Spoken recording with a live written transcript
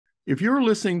If you're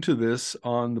listening to this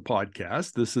on the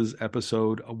podcast, this is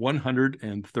episode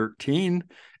 113.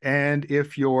 And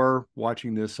if you're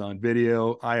watching this on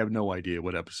video, I have no idea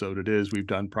what episode it is. We've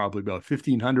done probably about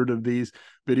 1,500 of these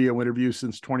video interviews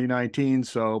since 2019.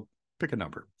 So pick a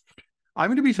number. I'm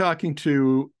going to be talking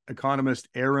to economist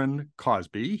Aaron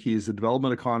Cosbey. He's a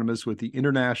development economist with the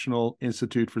International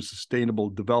Institute for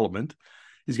Sustainable Development.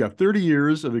 He's got 30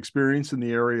 years of experience in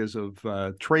the areas of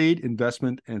trade,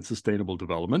 investment, and sustainable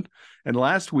development. And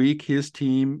last week, his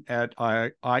team at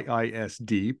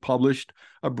IISD published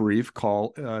a brief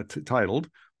titled,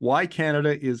 Why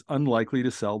Canada is Unlikely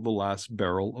to Sell the Last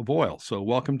Barrel of Oil. So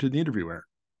welcome to the interview, Aaron.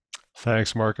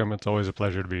 Thanks, Markham. It's always a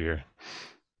pleasure to be here.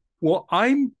 Well,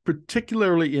 I'm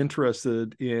particularly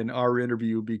interested in our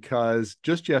interview because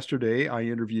just yesterday, I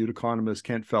interviewed economist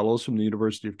Kent Fellows from the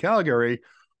University of Calgary,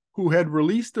 who had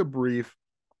released a brief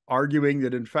arguing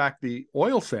that, in fact, the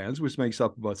oil sands, which makes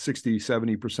up about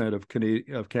 60-70%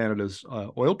 of Canada's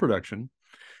oil production,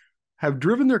 have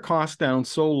driven their costs down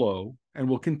so low and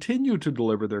will continue to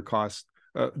drive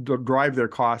their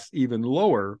costs even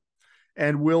lower,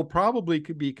 and will probably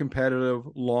be competitive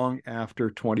long after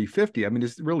 2050. I mean,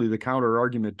 it's really the counter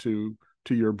argument to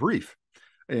your brief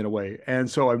in a way. And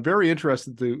so I'm very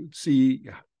interested to see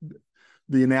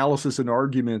the analysis and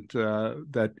argument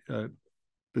that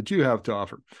you have to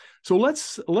offer. So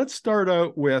let's start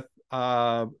out with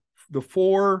the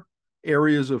four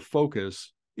areas of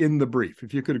focus in the brief.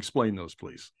 If you could explain those,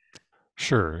 please.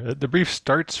 Sure. The brief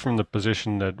starts from the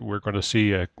position that we're going to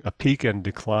see a peak and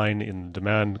decline in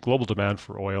demand, global demand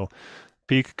for oil.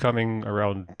 Peak coming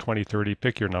around 2030,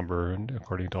 pick your number, and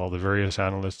according to all the various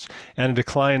analysts, and a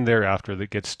decline thereafter that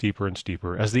gets steeper and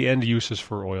steeper as the end uses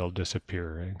for oil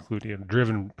disappear, including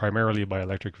driven primarily by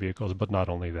electric vehicles, but not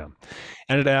only them.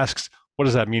 And it asks, what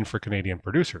does that mean for Canadian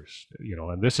producers?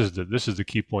 And this is the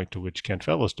key point to which Kent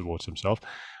Fellows devotes himself.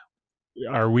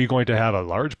 Are we going to have a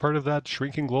large part of that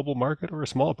shrinking global market or a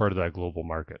small part of that global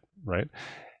market, right?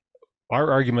 Our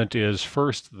argument is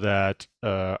first that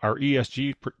our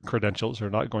ESG credentials are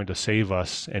not going to save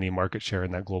us any market share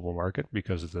in that global market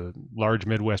because the large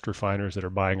Midwest refiners that are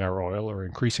buying our oil, or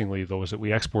increasingly those that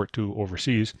we export to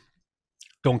overseas,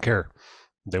 don't care.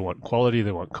 They want quality,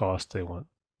 they want cost, they want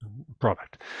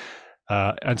product.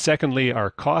 And secondly,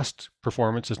 our cost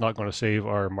performance is not going to save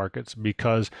our markets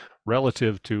because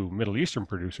relative to Middle Eastern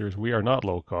producers, we are not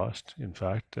low cost, in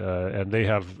fact, and they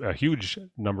have a huge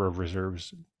number of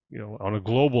reserves. On a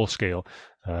global scale,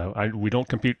 we don't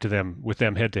compete with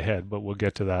them head to head, but we'll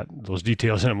get to those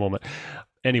details in a moment.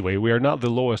 Anyway, we are not the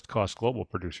lowest cost global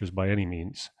producers by any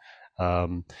means.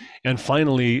 And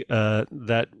finally,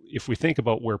 that if we think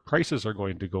about where prices are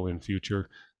going to go in future,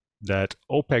 that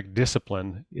OPEC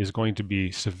discipline is going to be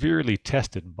severely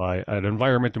tested by an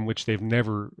environment in which they've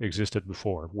never existed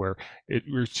before, where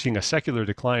we're seeing a secular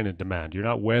decline in demand. You're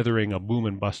not weathering a boom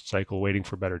and bust cycle waiting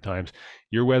for better times.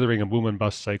 You're weathering a boom and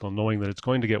bust cycle knowing that it's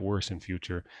going to get worse in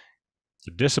future.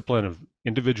 The discipline of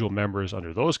individual members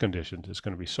under those conditions is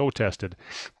going to be so tested,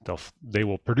 they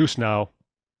will produce now,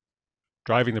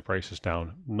 driving the prices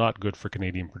down. Not good for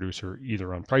Canadian producer,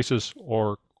 either on prices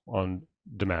or on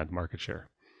demand market share.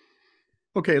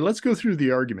 Okay, let's go through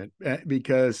the argument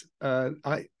because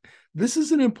this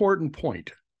is an important point.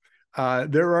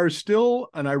 There are still,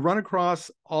 and I run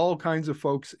across all kinds of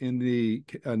folks in the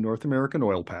North American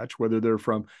oil patch, whether they're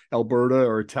from Alberta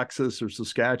or Texas or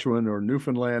Saskatchewan or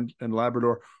Newfoundland and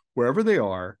Labrador, wherever they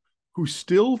are, who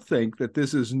still think that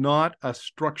this is not a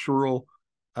structural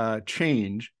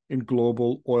change in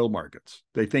global oil markets.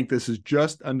 They think this is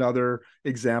just another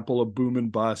example of boom and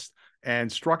bust.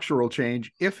 And structural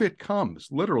change, if it comes,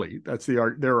 literally, that's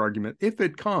their argument, if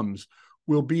it comes,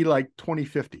 will be like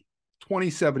 2050,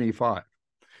 2075.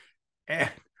 And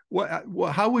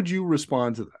how would you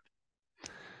respond to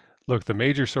that? Look, the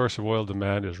major source of oil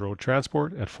demand is road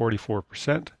transport at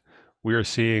 44%. We are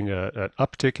seeing an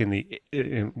uptick in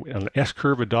an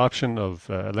S-curve adoption of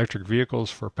electric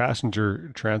vehicles for passenger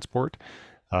transport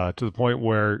to the point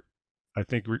where I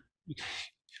think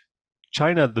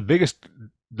China, the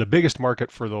biggest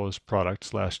market for those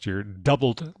products last year,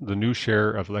 doubled the new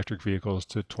share of electric vehicles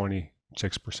to 26%.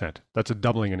 That's a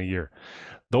doubling in a year.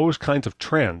 Those kinds of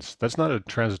trends, that's not a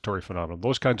transitory phenomenon.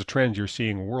 Those kinds of trends you're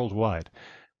seeing worldwide.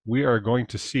 We are going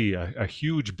to see a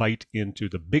huge bite into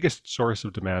the biggest source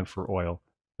of demand for oil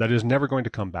that is never going to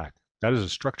come back. That is a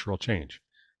structural change,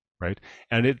 right?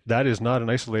 And that is not an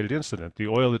isolated incident. The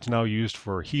oil that's now used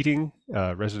for heating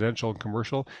residential and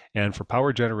commercial, and for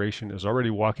power generation is already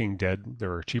walking dead.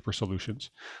 There are cheaper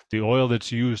solutions. The oil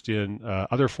that's used in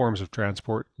other forms of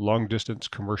transport, long distance,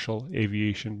 commercial,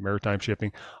 aviation, maritime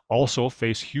shipping, also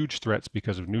face huge threats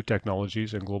because of new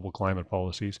technologies and global climate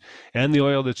policies. And the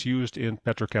oil that's used in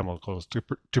petrochemicals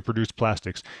to produce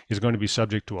plastics is going to be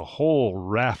subject to a whole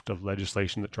raft of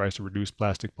legislation that tries to reduce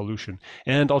plastic pollution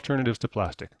and alternatives to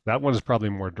plastic. That one is probably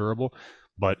more durable.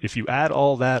 But if you add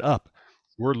all that up,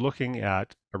 we're looking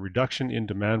at a reduction in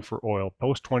demand for oil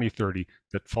post 2030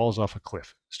 that falls off a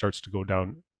cliff, starts to go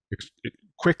down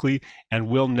quickly, and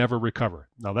will never recover.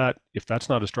 Now, that if that's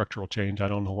not a structural change, I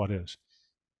don't know what is.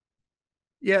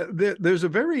 Yeah, there's a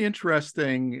very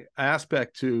interesting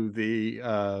aspect to the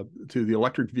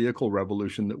electric vehicle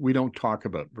revolution that we don't talk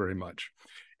about very much.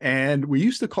 And we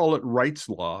used to call it Wright's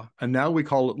law, and now we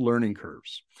call it learning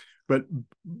curves. But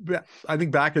I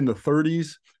think back in the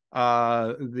 30s,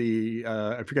 I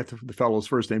forget the fellow's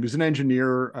first name. He's an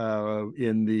engineer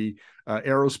in the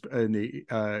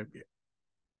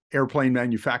airplane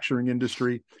manufacturing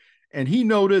industry, and he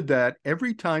noted that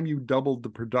every time you doubled the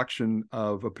production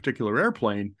of a particular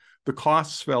airplane, the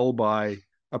costs fell by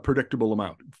a predictable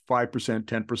amount, 5%,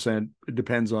 10%. It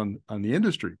depends on the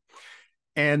industry.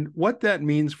 And what that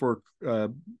means for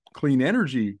clean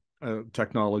energy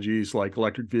technologies like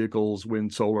electric vehicles,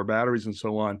 wind, solar, batteries, and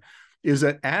so on, is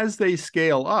that as they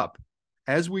scale up,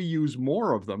 as we use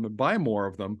more of them and buy more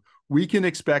of them, we can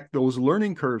expect those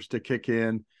learning curves to kick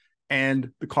in and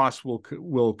the costs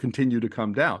will continue to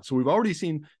come down. So we've already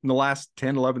seen in the last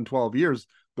 10, 11, 12 years,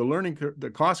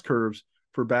 the cost curves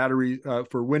for battery,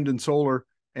 for wind and solar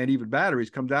and even batteries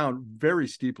come down very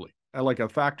steeply, at like a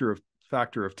factor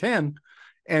of 10.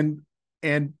 And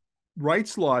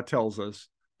Wright's law tells us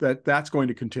that that's going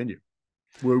to continue.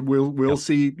 We'll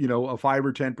see, a 5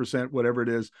 or 10%, whatever it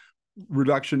is,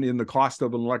 reduction in the cost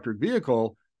of an electric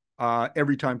vehicle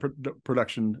every time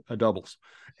production doubles.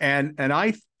 And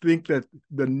I think that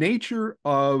the nature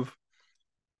of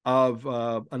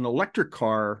an electric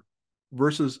car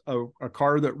versus a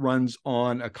car that runs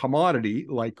on a commodity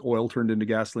like oil turned into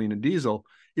gasoline and diesel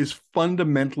is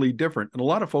fundamentally different. And a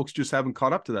lot of folks just haven't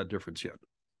caught up to that difference yet.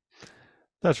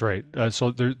 That's right.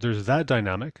 So there's that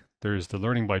dynamic. There's the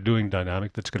learning by doing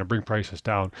dynamic that's going to bring prices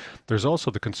down. There's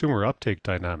also the consumer uptake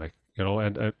dynamic.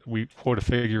 And we quote a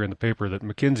figure in the paper that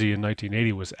McKinsey in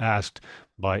 1980 was asked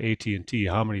by AT&T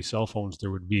how many cell phones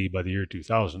there would be by the year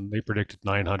 2000. They predicted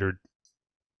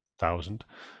 900,000,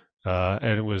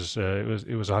 and it was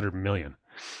 100 million.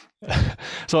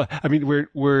 So I mean,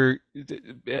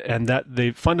 and that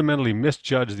they fundamentally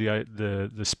misjudge the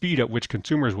speed at which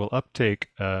consumers will uptake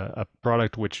a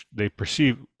product which they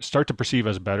start to perceive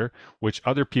as better, which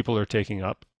other people are taking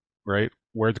up, right?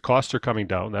 Where the costs are coming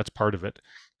down, that's part of it,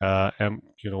 and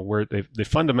where they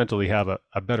fundamentally have a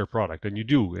better product, and you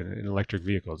do in electric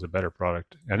vehicles, a better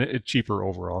product, and it's cheaper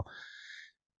overall.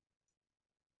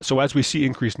 So as we see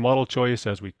increased model choice,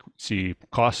 as we see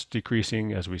costs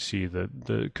decreasing, as we see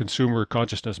the consumer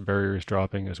consciousness barriers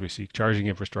dropping, as we see charging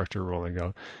infrastructure rolling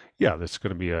out, yeah, that's going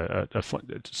to be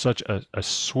such a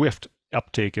swift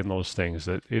uptake in those things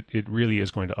that it really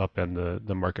is going to upend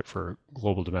the market for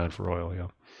global demand for oil. Yeah.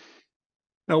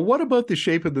 Now, what about the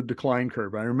shape of the decline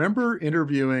curve? I remember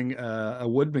interviewing a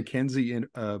Wood Mackenzie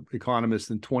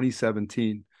economist in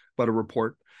 2017 about a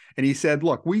report. And he said,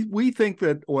 look, we think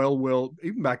that oil will,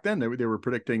 even back then, they were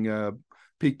predicting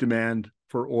peak demand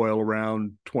for oil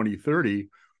around 2030.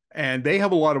 And they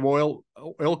have a lot of oil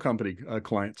company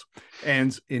clients.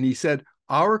 And he said,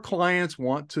 our clients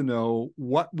want to know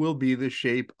what will be the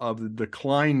shape of the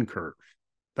decline curve.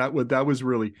 That was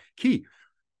really key.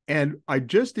 And I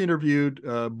just interviewed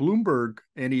Bloomberg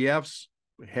NEF's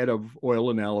head of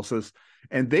oil analysis,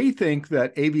 and they think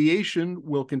that aviation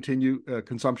will continue,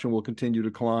 consumption will continue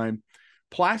to climb.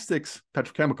 Plastics,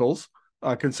 petrochemicals,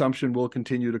 consumption will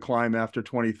continue to climb after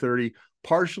 2030,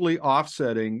 partially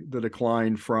offsetting the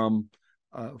decline from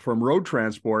road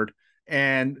transport.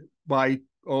 And by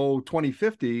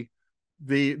 2050,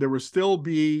 there will still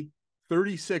be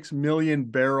 36 million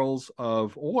barrels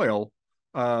of oil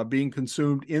being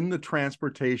consumed in the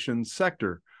transportation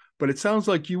sector. But it sounds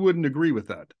like you wouldn't agree with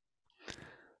that.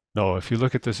 No, if you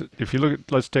look at this,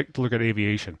 let's take a look at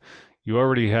aviation. You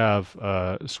already have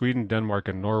Sweden, Denmark,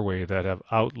 and Norway that have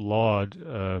outlawed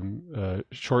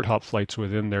short hop flights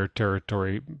within their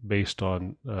territory based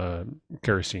on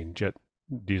kerosene, jet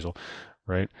diesel,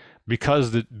 right?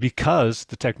 Because the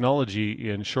technology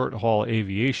in short haul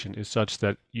aviation is such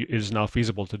that it is now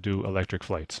feasible to do electric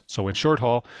flights. So in short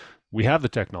haul, We have the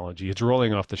technology, it's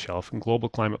rolling off the shelf, and global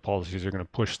climate policies are going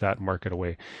to push that market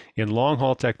away. In long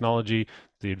haul technology,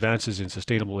 the advances in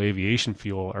sustainable aviation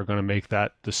fuel are going to make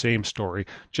that the same story,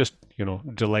 just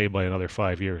delay by another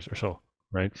 5 years or so,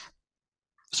 right?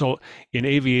 So in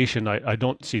aviation, I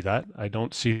don't see that. I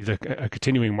don't see a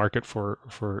continuing market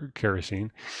for kerosene.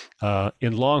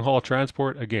 In long haul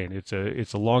transport, again, it's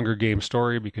a longer game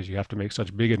story because you have to make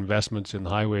such big investments in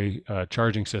the highway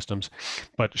charging systems.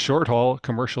 But short haul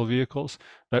commercial vehicles,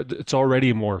 it's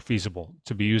already more feasible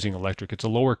to be using electric. It's a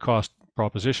lower cost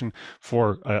proposition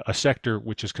for a sector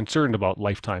which is concerned about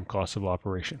lifetime costs of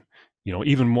operation.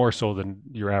 Even more so than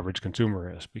your average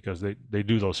consumer is because they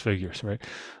do those figures, right?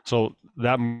 So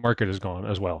that market is gone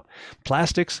as well.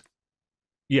 Plastics,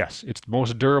 yes, it's the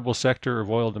most durable sector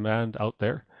of oil demand out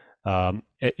there.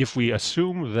 If we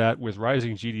assume that with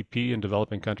rising GDP in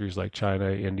developing countries like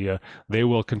China, India, they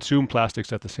will consume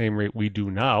plastics at the same rate we do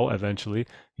now eventually,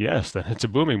 yes, then it's a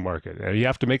booming market. And you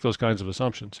have to make those kinds of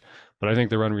assumptions. But I think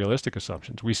they're unrealistic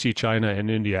assumptions. We see China and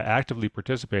India actively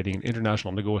participating in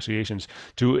international negotiations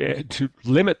to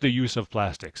limit the use of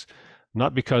plastics.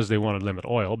 Not because they want to limit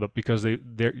oil, but because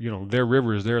their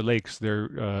rivers, their lakes,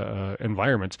 their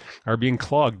environments are being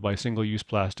clogged by single-use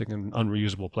plastic and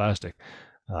unreusable plastic.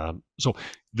 So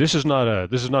this is not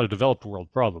a developed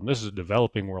world problem. This is a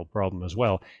developing world problem as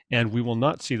well, and we will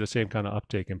not see the same kind of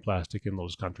uptake in plastic in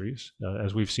those countries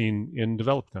as we've seen in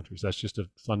developed countries. That's just a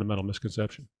fundamental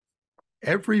misconception.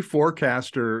 Every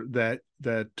forecaster that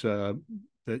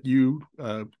you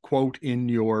quote in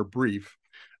your brief,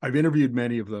 I've interviewed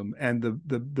many of them, and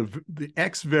the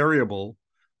X variable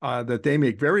that they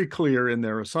make very clear in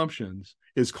their assumptions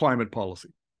is climate policy.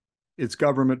 It's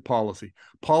government policy.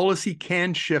 Policy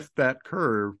can shift that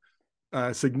curve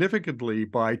significantly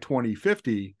by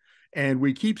 2050. And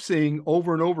we keep seeing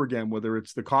over and over again, whether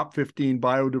it's the COP15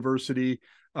 biodiversity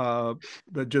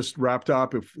that just wrapped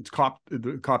up, if it's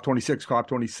COP26,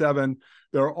 COP27,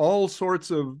 there are all sorts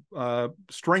of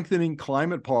strengthening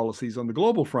climate policies on the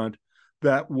global front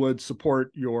that would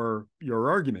support your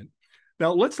argument.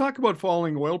 Now, let's talk about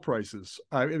falling oil prices,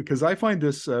 because I find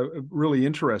this really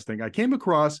interesting. I came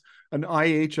across an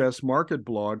IHS Market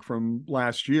blog from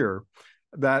last year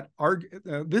that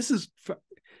this is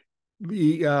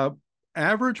the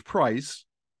average price,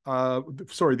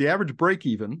 the average break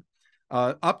even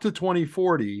up to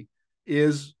 2040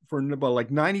 is for about like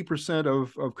 90%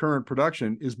 of current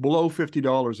production is below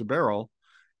 $50 a barrel,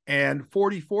 and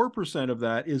 44% of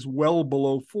that is well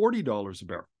below $40 a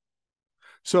barrel.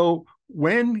 So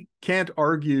when Kent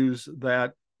argues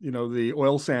that the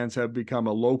oil sands have become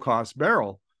a low-cost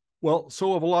barrel, well,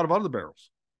 so have a lot of other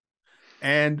barrels.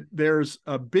 And there's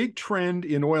a big trend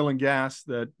in oil and gas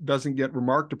that doesn't get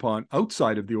remarked upon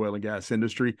outside of the oil and gas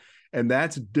industry, and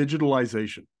that's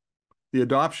digitalization. The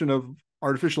adoption of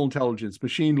artificial intelligence,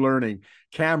 machine learning,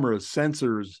 cameras,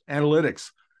 sensors, analytics.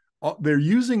 They're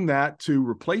using that to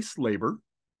replace labor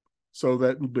so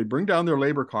that they bring down their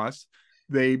labor costs.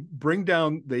 They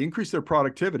increase their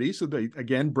productivity, so they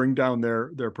again bring down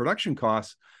their production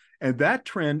costs, and that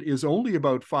trend is only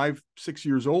about 5-6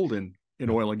 years old in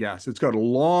oil and gas. It's got a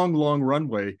long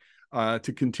runway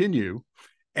to continue,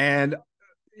 and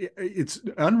it's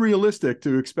unrealistic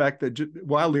to expect that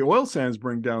while the oil sands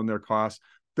bring down their costs,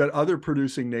 that other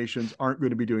producing nations aren't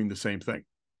going to be doing the same thing.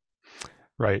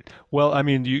 Right. Well, I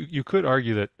mean, you could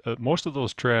argue that most of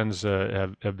those trends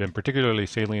have been particularly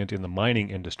salient in the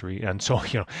mining industry, and so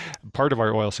part of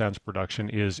our oil sands production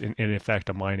is in effect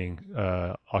a mining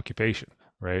occupation,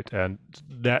 right? And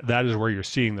that is where you're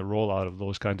seeing the rollout of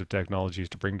those kinds of technologies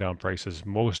to bring down prices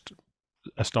most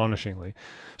astonishingly.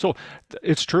 So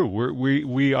it's true.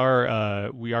 We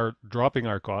are dropping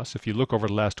our costs. If you look over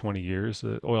the last 20 years,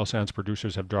 the oil sands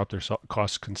producers have dropped their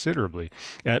costs considerably.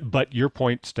 But your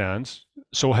point stands.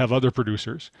 So have other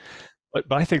producers. But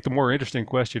I think the more interesting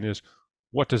question is,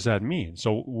 what does that mean?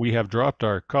 So we have dropped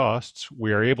our costs.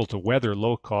 We are able to weather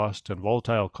low cost and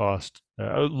volatile cost,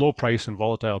 low price and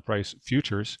volatile price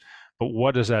futures. But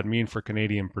what does that mean for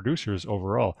Canadian producers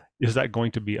overall? Is that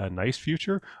going to be a nice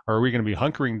future? Or are we going to be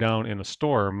hunkering down in a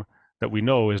storm that we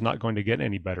know is not going to get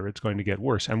any better? It's going to get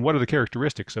worse. And what are the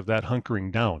characteristics of that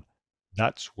hunkering down?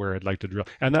 That's where I'd like to drill.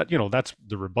 And that's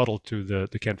the rebuttal to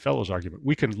the Kent Fellows argument.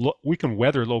 We can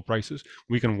weather low prices.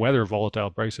 We can weather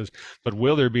volatile prices. But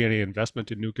will there be any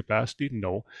investment in new capacity?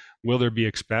 No. Will there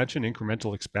be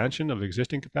incremental expansion of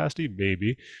existing capacity?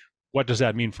 Maybe. What does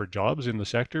that mean for jobs in the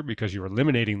sector? Because you're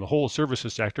eliminating the whole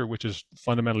services sector, which is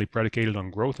fundamentally predicated on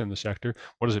growth in the sector.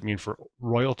 What does it mean for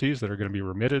royalties that are going to be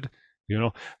remitted?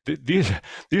 These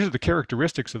are the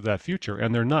characteristics of that future,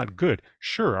 and they're not good.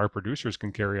 Sure, our producers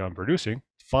can carry on producing,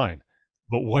 fine.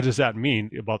 But what does that mean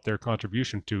about their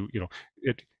contribution to,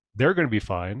 it? They're going to be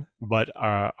fine, but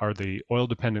are the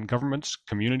oil-dependent governments,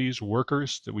 communities,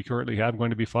 workers that we currently have going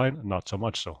to be fine? Not so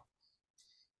much so.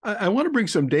 I want to bring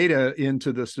some data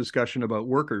into this discussion about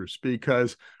workers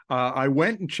because I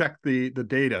went and checked the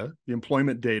data, the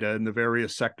employment data in the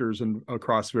various sectors and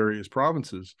across various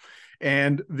provinces.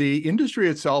 And the industry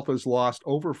itself has lost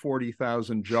over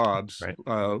 40,000 jobs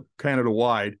Right.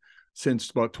 Canada-wide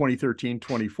since about 2013, Yep.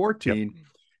 2014.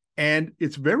 And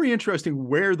it's very interesting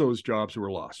where those jobs were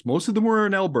lost. Most of them were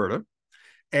in Alberta,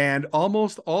 and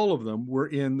almost all of them were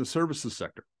in the services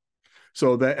sector.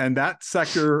 So that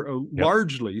sector Yep.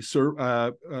 largely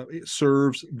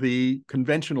serves the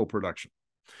conventional production,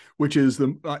 which is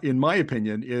in my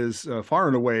opinion, is far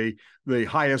and away the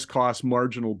highest cost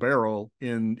marginal barrel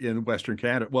in Western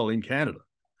Canada. Well, in Canada,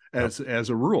 Yep. as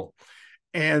a rule,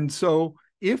 and so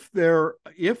if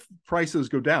prices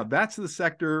go down, that's the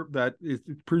sector that it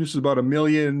produces about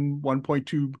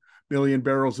 1.2 million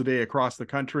barrels a day across the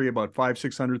country, about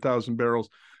 600,000 barrels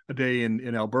a day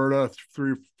in Alberta,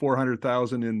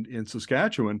 400,000 in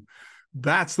Saskatchewan.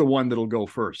 That's the one that'll go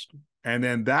first, and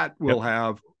then that Yep. will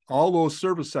have all those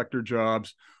service sector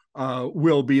jobs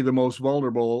will be the most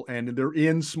vulnerable, and they're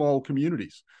in small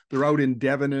communities. They're out in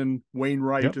Devon and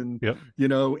Wainwright Yep. and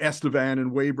Yep. Estevan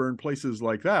and Weyburn, places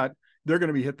like that. They're going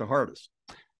to be hit the hardest.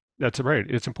 That's right.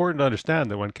 It's important to understand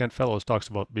that when Kent Fellows talks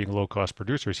about being low-cost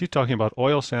producers, he's talking about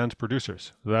oil sands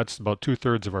producers. That's about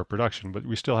 2/3 of our production, but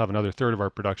we still have another third of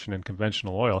our production in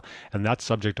conventional oil, and that's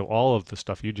subject to all of the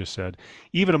stuff you just said.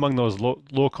 Even among those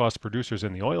low-cost producers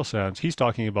in the oil sands, he's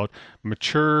talking about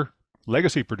mature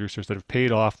legacy producers that have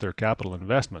paid off their capital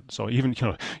investment. So even,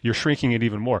 you're shrinking it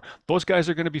even more. Those guys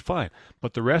are going to be fine,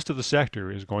 but the rest of the sector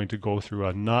is going to go through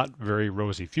a not very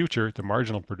rosy future. The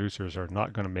marginal producers are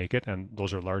not going to make it, and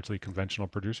those are largely conventional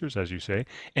producers, as you say.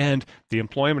 And the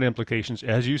employment implications,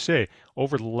 as you say,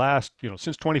 over the last,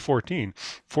 since 2014,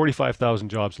 45,000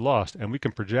 jobs lost, and we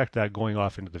can project that going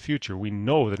off into the future. We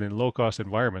know that in low-cost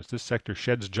environments, this sector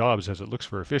sheds jobs as it looks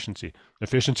for efficiency.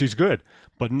 Efficiency is good,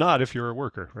 but not if you're a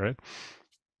worker, right?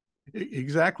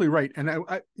 Exactly right. And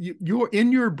you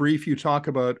in your brief, you talk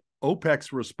about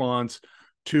OPEC's response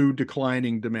to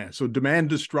declining demand, so demand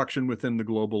destruction within the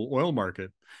global oil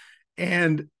market.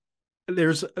 And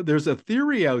there's a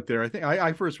theory out there. I think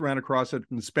I first ran across it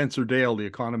from Spencer Dale, the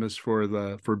economist for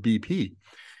BP,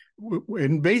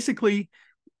 and basically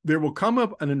there will come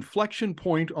up an inflection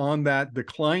point on that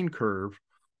decline curve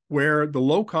where the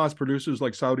low cost producers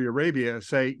like Saudi Arabia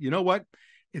say, you know what,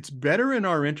 it's better in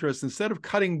our interest, instead of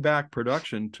cutting back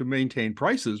production to maintain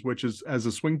prices, which is, as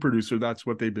a swing producer, that's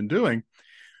what they've been doing.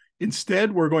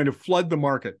 Instead, we're going to flood the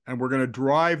market, and we're going to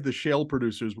drive the shale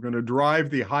producers, we're going to drive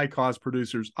the high cost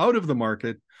producers out of the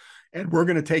market, and we're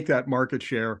going to take that market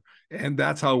share. And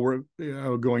that's how we're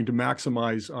going to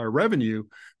maximize our revenue,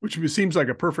 which seems like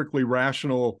a perfectly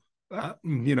rational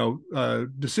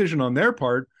decision on their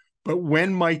part. But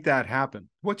when might that happen?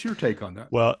 What's your take on that?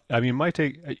 Well, I mean, my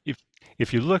take,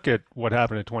 if you look at what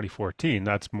happened in 2014,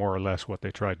 that's more or less what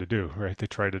they tried to do, right? They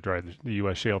tried to drive the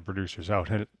U.S. shale producers out,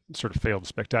 and it sort of failed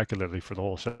spectacularly for the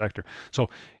whole sector.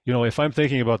 So, if I'm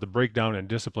thinking about the breakdown in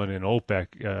discipline in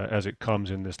OPEC as it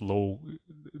comes in this low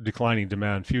declining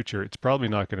demand future, it's probably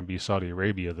not going to be Saudi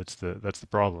Arabia that's the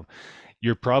problem.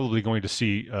 You're probably going to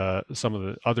see some of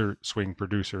the other swing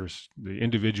producers, the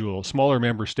individual smaller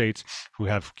member states who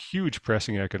have huge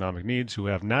pressing economic needs, who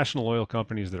have national oil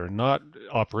companies that are not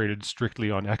operated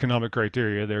strictly on economic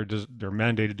criteria. They're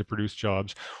mandated to produce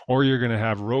jobs. Or you're going to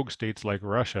have rogue states like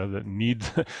Russia that need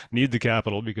the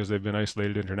capital because they've been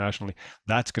isolated internationally.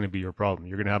 That's going to be your problem.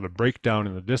 You're going to have a breakdown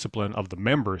in the discipline of the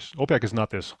members. OPEC is not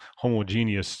this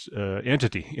homogeneous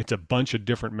entity. It's a bunch of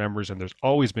different members, and there's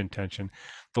always been tension.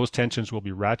 Those tensions will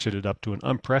be ratcheted up to an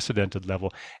unprecedented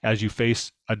level as you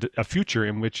face a future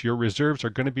in which your reserves are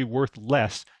going to be worth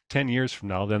less 10 years from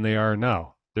now than they are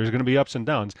now. There's going to be ups and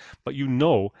downs, but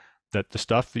that the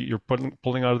stuff that you're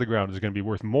pulling out of the ground is going to be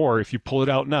worth more if you pull it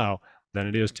out now than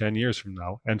it is 10 years from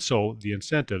now. And so the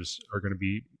incentives are going to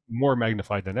be more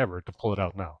magnified than ever to pull it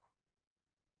out now.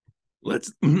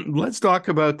 Let's talk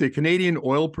about the Canadian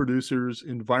oil producers'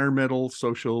 environmental,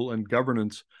 social, and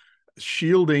governance,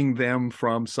 shielding them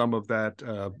from some of that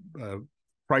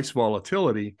price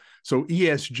volatility. So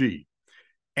ESG,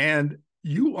 and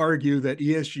you argue that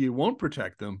ESG won't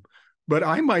protect them, but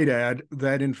I might add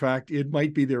that in fact it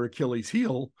might be their Achilles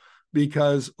heel,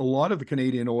 because a lot of the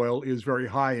Canadian oil is very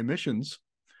high emissions,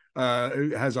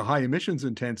 it has a high emissions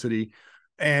intensity.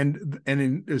 As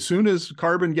soon as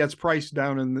carbon gets priced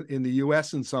down in the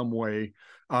U.S. in some way,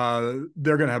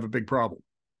 they're going to have a big problem.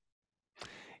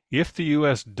 if the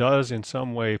US does in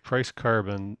some way price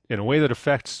carbon in a way that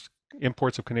affects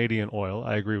imports of Canadian oil,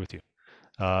 I agree with you.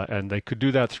 And they could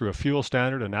do that through a fuel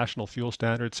standard, a national fuel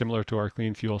standard, similar to our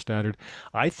clean fuel standard.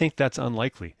 I think that's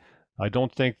unlikely. I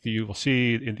don't think that you will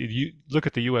see, you look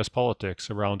at the US politics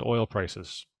around oil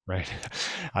prices, right?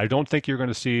 I don't think you're going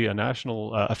to see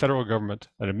a federal government,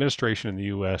 an administration in the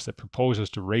US that proposes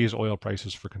to raise oil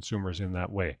prices for consumers in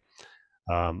that way.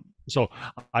 So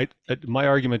my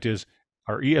argument is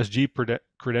our ESG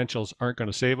credentials aren't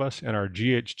going to save us, and our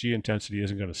GHG intensity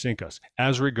isn't going to sink us.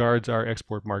 As regards our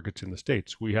export markets in the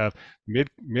States, we have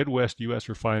Midwest U.S.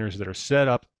 refiners that are set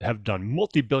up, have done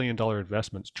multi-billion-dollar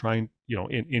investments trying,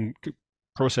 in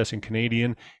processing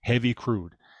Canadian heavy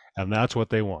crude. And that's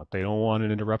what they want. They don't want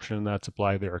an interruption in that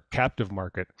supply. They're a captive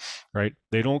market, right?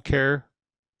 They don't care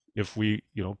if we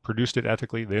produced it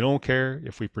ethically. They don't care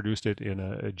if we produced it in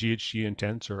a GHG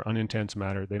intense or unintense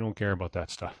manner. They don't care about that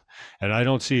stuff, and I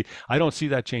don't see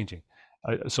that changing.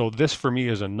 So this for me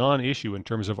is a non-issue in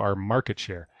terms of our market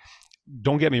share.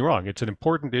 Don't get me wrong, it's an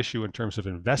important issue in terms of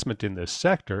investment in this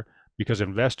sector, because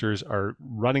investors are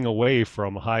running away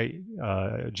from high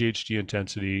GHG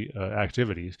intensity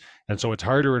activities. And so it's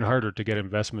harder and harder to get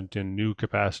investment in new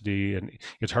capacity, and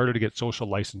it's harder to get social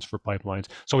license for pipelines.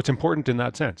 So it's important in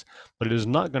that sense, but it is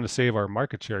not going to save our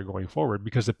market share going forward,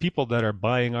 because the people that are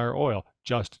buying our oil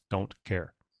just don't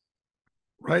care.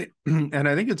 Right. And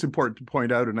I think it's important to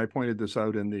point out, and I pointed this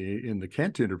out in the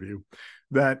Kent interview,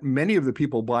 that many of the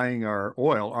people buying our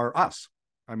oil are us.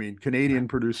 I mean, Canadian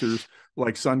producers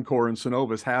like Suncor and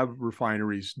Cenovus have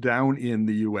refineries down in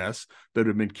the US that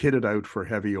have been kitted out for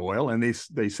heavy oil, and they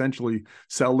essentially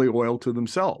sell the oil to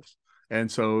themselves.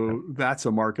 And so that's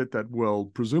a market that will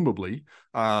presumably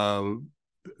will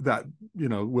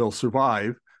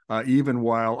survive even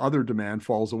while other demand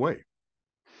falls away.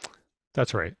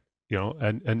 That's right.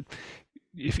 And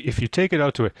if you take it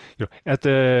out to it, at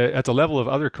the level of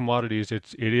other commodities,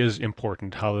 it is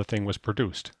important how the thing was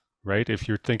produced, right? If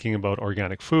you're thinking about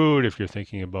organic food, if you're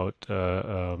thinking about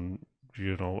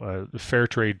fair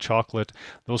trade chocolate,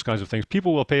 those kinds of things,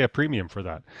 people will pay a premium for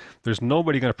that. There's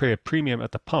nobody going to pay a premium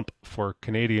at the pump for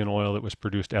Canadian oil that was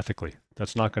produced ethically.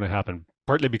 That's not going to happen.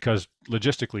 Partly because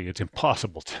logistically it's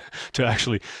impossible to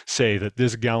actually say that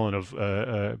this gallon of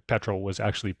petrol was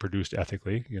actually produced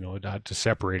ethically, to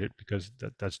separate it, because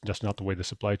that's just not the way the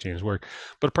supply chains work.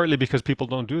 But partly because people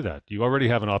don't do that. You already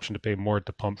have an option to pay more at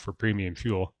the pump for premium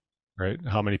fuel, right?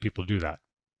 How many people do that?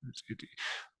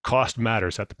 Cost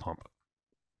matters at the pump.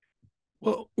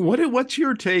 Well, what's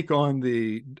your take on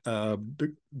the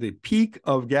peak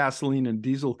of gasoline and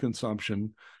diesel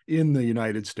consumption in the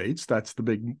United States? That's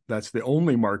the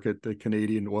only market that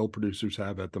Canadian oil producers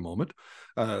have at the moment,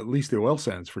 at least the oil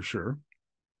sands for sure.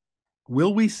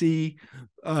 Will we see,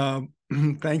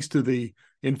 thanks to the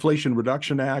Inflation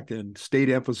Reduction Act and state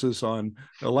emphasis on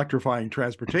electrifying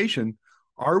transportation,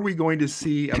 are we going to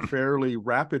see a fairly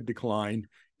rapid decline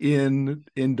in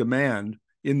demand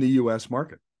in the U.S.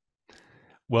 market?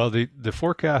 Well, the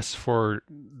forecasts for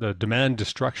the demand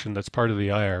destruction that's part of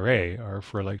the IRA are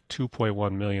for like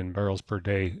 2.1 million barrels per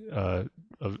day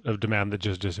of demand that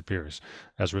just disappears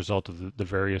as a result of the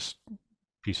various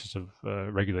pieces of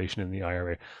regulation in the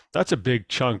IRA. That's a big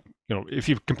chunk. If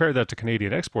you compare that to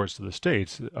Canadian exports to the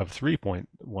States of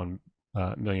 3.1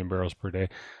 million barrels per day,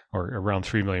 or around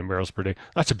 3 million barrels per day,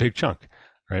 that's a big chunk.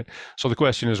 Right. So the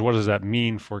question is, what does that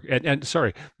mean for? And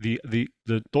sorry,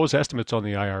 those estimates on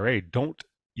the IRA don't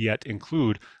yet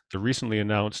include the recently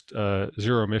announced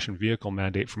zero emission vehicle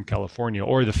mandate from California,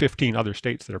 or the 15 other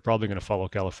states that are probably going to follow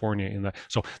California in that.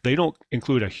 So they don't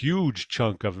include a huge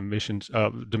chunk of emissions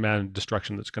demand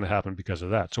destruction that's going to happen because of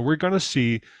that. So we're going to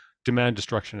see demand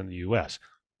destruction in the US.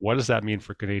 What does that mean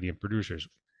for Canadian producers?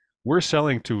 We're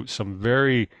selling to some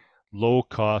very low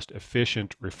cost,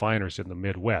 efficient refiners in the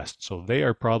Midwest. So they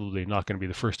are probably not going to be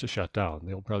the first to shut down.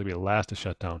 They'll probably be the last to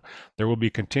shut down. There will be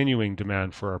continuing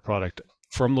demand for our product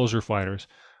from those refiners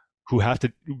who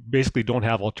basically don't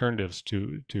have alternatives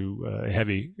to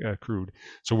heavy crude.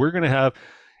 So we're going to have,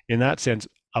 in that sense,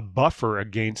 a buffer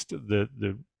against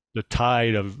the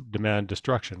tide of demand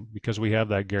destruction, because we have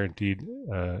that guaranteed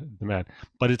demand.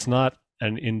 But it's not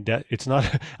it's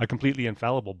not a completely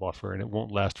infallible buffer, and it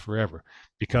won't last forever,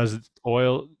 because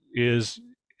oil is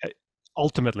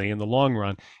ultimately, in the long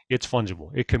run, it's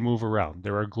fungible. It can move around.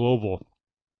 There are global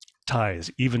ties,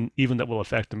 even that will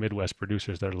affect the Midwest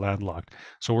producers that are landlocked.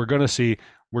 So we're going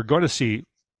to see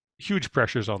huge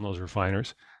pressures on those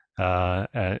refiners,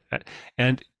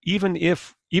 and even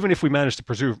if even if we manage to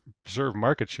preserve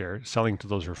market share selling to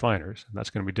those refiners, and that's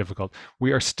going to be difficult,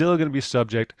 we are still going to be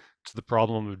subject to the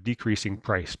problem of decreasing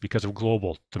price because of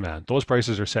global demand. Those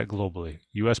prices are set globally.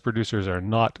 U.S. producers are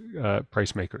not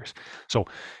price makers. So,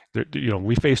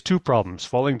 we face two problems: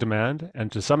 falling demand,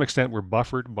 and to some extent, we're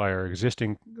buffered by our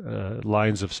existing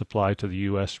lines of supply to the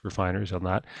U.S. refiners on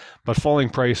that. But falling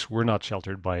price, we're not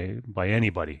sheltered by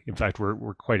anybody. In fact,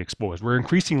 we're quite exposed. We're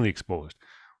increasingly exposed.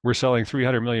 We're selling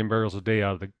 300 million barrels a day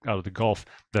out of the Gulf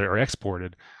that are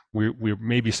exported. We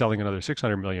may be selling another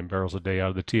 600 million barrels a day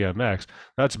out of the TMX.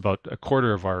 That's about a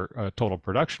quarter of our total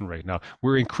production right now.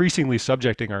 We're increasingly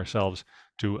subjecting ourselves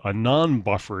to a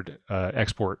non-buffered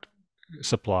export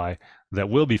supply that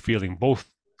will be feeling both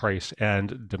price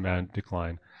and demand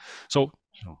decline. So,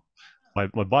 my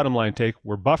bottom line take,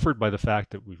 we're buffered by the fact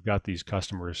that we've got these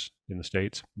customers in the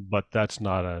States, but that's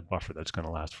not a buffer that's going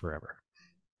to last forever.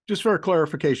 Just for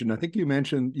clarification, I think you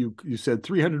mentioned you said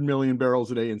 300 million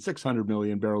barrels a day and 600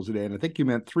 million barrels a day, and I think you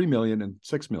meant 3 million and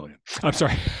 6 million. I'm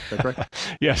sorry. Is that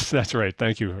correct? Yes, that's right.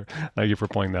 Thank you. Thank you for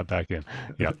pointing that back in.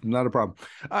 Yeah. Not a problem.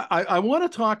 I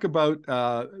want to talk about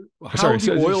how sorry,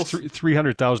 the oil...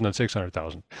 300,000 and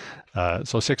 600,000.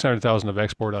 So 600,000 of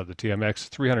export out of the TMX,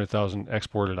 300,000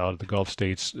 exported out of the Gulf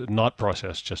states, not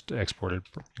processed, just exported.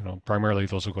 Primarily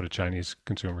those will go to Chinese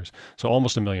consumers. So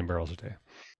almost 1 million barrels a day.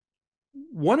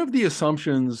 One of the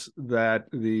assumptions that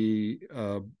the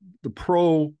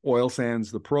pro oil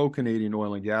sands, the pro Canadian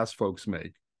oil and gas folks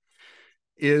make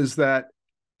is that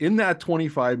in that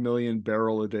 25 million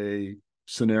barrel a day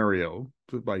scenario,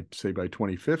 by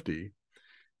 2050,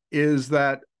 is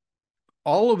that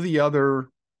all of the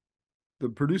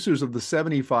producers of the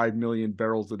 75 million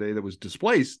barrels a day that was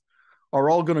displaced are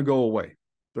all going to go away.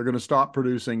 They're going to stop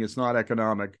producing. It's not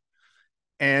economic.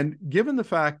 And given the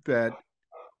fact that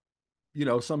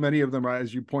so many of them,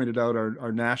 as you pointed out,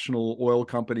 are national oil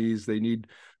companies. They need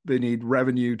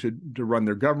revenue to run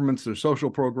their governments, their social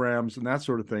programs, and that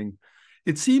sort of thing.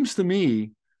 It seems to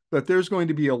me that there's going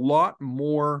to be a lot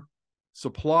more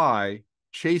supply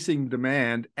chasing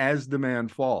demand as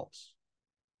demand falls.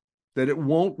 That it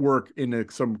won't work in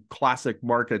some classic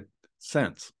market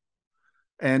sense.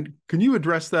 And can you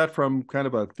address that from kind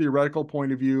of a theoretical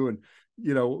point of view and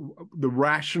the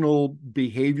rational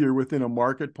behavior within a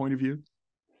market point of view?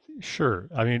 Sure.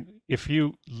 I mean, if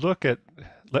you look at,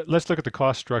 let's look at the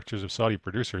cost structures of Saudi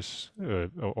producers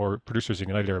or producers in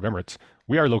United Arab Emirates.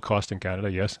 We are low cost in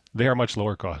Canada, yes. They are much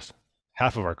lower cost,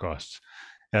 half of our costs.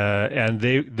 And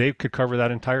they could cover that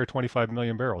entire 25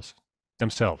 million barrels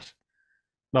themselves.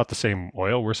 Not the same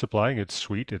oil we're supplying. It's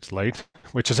sweet, it's light,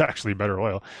 which is actually better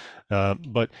oil.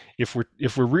 But if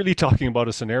we're really talking about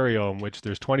a scenario in which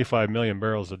there's 25 million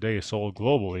barrels a day sold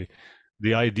globally,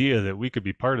 the idea that we could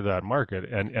be part of that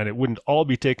market and it wouldn't all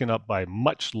be taken up by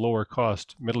much lower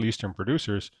cost Middle Eastern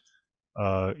producers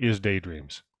is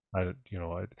daydreams.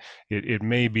 It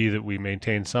may be that we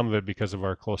maintain some of it because of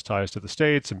our close ties to the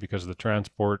States and because of the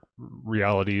transport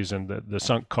realities and the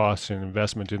sunk costs and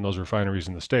investment in those refineries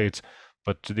in the States.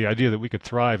 But the idea that we could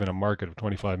thrive in a market of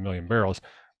 25 million barrels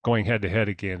going head to head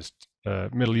against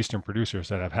Middle Eastern producers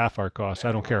that have half our costs,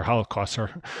 I don't care how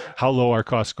low our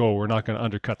costs go, we're not going to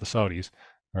undercut the Saudis,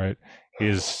 right,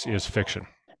 is fiction.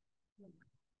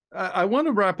 I want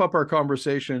to wrap up our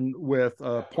conversation with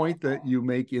a point that you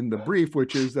make in the brief,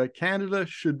 which is that Canada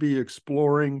should be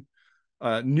exploring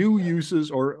new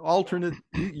uses or alternate.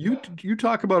 You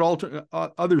talk about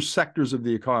other sectors of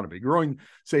the economy, growing,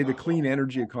 say, the clean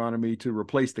energy economy to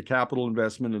replace the capital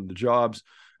investment and the jobs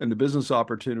and the business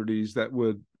opportunities that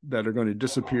are going to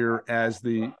disappear as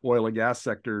the oil and gas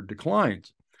sector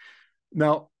declines.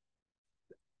 Now,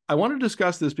 I want to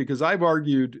discuss this because I've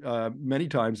argued many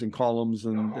times in columns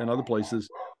and other places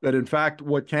that, in fact,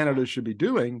 what Canada should be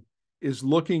doing is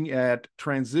looking at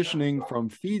transitioning from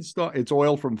feedstock, its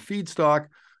oil from feedstock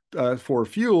for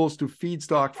fuels to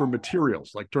feedstock for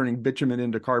materials, like turning bitumen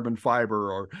into carbon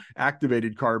fiber or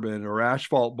activated carbon or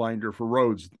asphalt binder for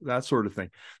roads, that sort of thing.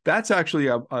 That's actually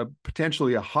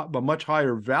potentially a much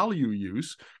higher value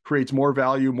use, creates more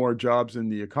value, more jobs in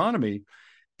the economy.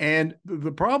 And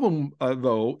the problem,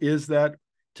 though, is that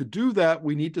to do that,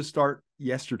 we need to start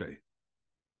yesterday.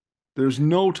 There's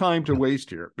no time to waste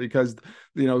here because,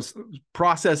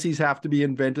 processes have to be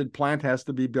invented, plant has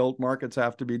to be built, markets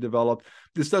have to be developed.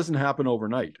 This doesn't happen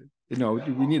overnight. We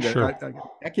need a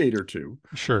decade or two.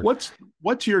 Sure.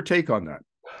 What's your take on that?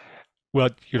 Well,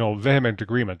 vehement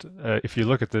agreement. If you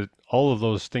look at all of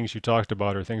those things you talked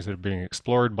about are things that are being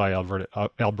explored by Alberta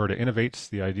Innovates.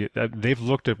 The idea that they've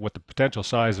looked at what the potential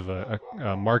size of a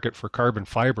market for carbon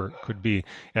fiber could be,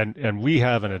 and we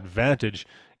have an advantage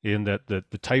in that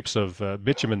the types of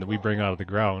bitumen that we bring out of the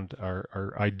ground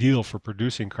are ideal for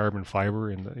producing carbon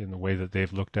fiber in the way that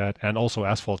they've looked at, and also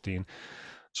asphaltene.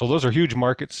 So those are huge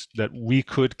markets that we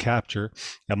could capture,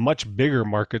 and much bigger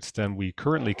markets than we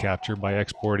currently capture by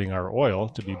exporting our oil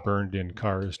to be burned in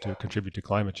cars to contribute to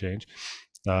climate change.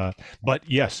 Uh, but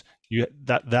yes,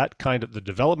 that kind of the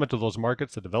development of those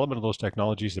markets, the development of those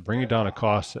technologies, the bringing down of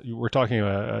costs. We're talking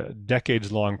a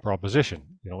decades-long proposition.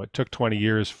 It took 20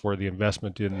 years for the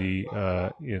investment in the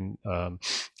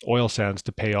oil sands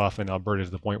to pay off in Alberta to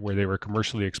the point where they were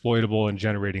commercially exploitable and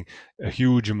generating a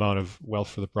huge amount of wealth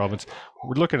for the province.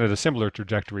 We're looking at a similar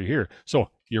trajectory here. So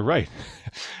you're right.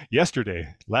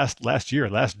 Yesterday, last year,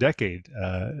 last decade,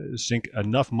 sink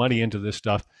enough money into this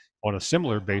stuff on a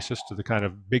similar basis to the kind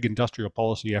of big industrial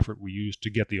policy effort we used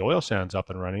to get the oil sands up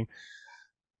and running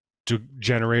to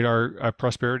generate our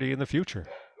prosperity in the future.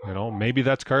 Maybe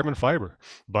that's carbon fiber,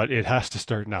 but it has to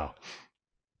start now.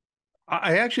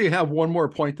 I actually have one more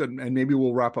point and maybe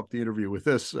we'll wrap up the interview with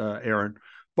this, Aaron.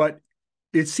 But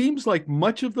it seems like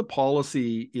much of the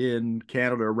policy in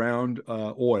Canada around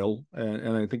oil,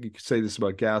 and I think you could say this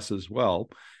about gas as well,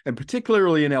 and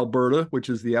particularly in Alberta, which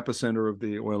is the epicenter of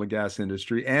the oil and gas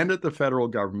industry, and at the federal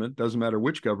government, doesn't matter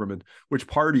which government, which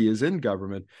party is in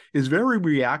government, is very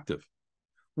reactive.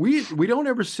 We don't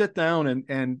ever sit down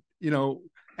and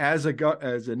as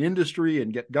an industry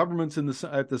and get governments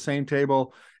at the same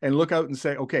table and look out and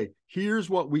say, okay, here's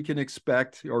what we can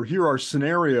expect, or here are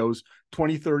scenarios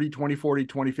 2030, 2040,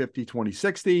 2050,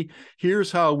 2060.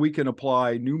 Here's how we can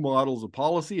apply new models of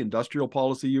policy, industrial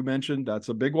policy you mentioned, that's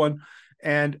a big one.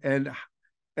 And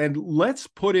let's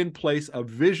put in place a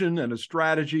vision and a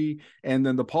strategy, and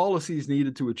then the policies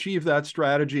needed to achieve that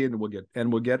strategy, and we'll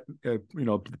get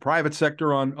the private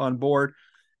sector on board.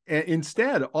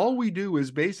 Instead, all we do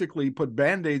is basically put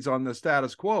band-aids on the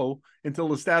status quo until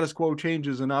the status quo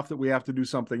changes enough that we have to do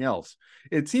something else.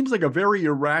 It seems like a very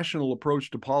irrational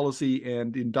approach to policy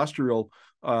and industrial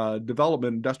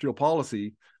development, industrial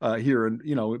policy here, and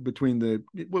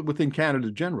within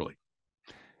Canada generally.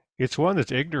 It's one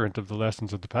that's ignorant of the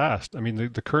lessons of the past. I mean,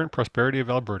 the current prosperity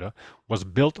of Alberta was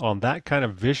built on that kind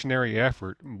of visionary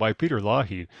effort by Peter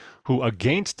Lougheed, who,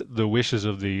 against the wishes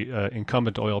of the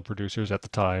incumbent oil producers at the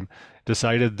time,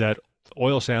 decided that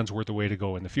oil sands were the way to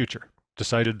go in the future.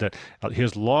 Decided that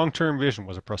his long-term vision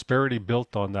was a prosperity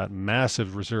built on that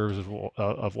massive reserves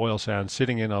of oil sands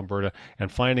sitting in Alberta,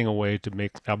 and finding a way to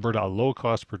make Alberta a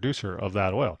low-cost producer of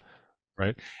that oil,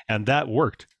 right? And that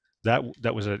worked.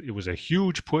 It was a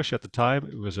huge push at the time.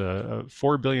 It was a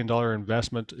 $4 billion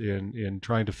investment in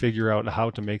trying to figure out how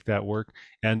to make that work,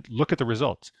 and look at the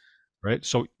results, right?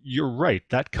 So you're right.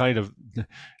 That kind of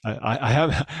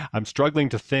I'm struggling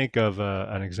to think of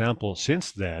an example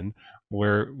since then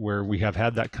where we have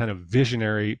had that kind of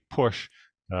visionary push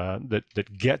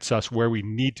that gets us where we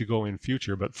need to go in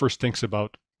future, but first thinks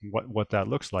about what that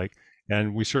looks like.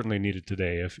 And we certainly need it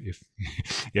today.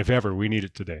 If ever, we need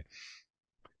it today.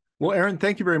 Well, Aaron,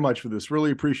 thank you very much for this.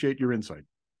 Really appreciate your insight.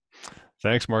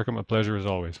 Thanks, Markham. A pleasure as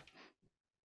always.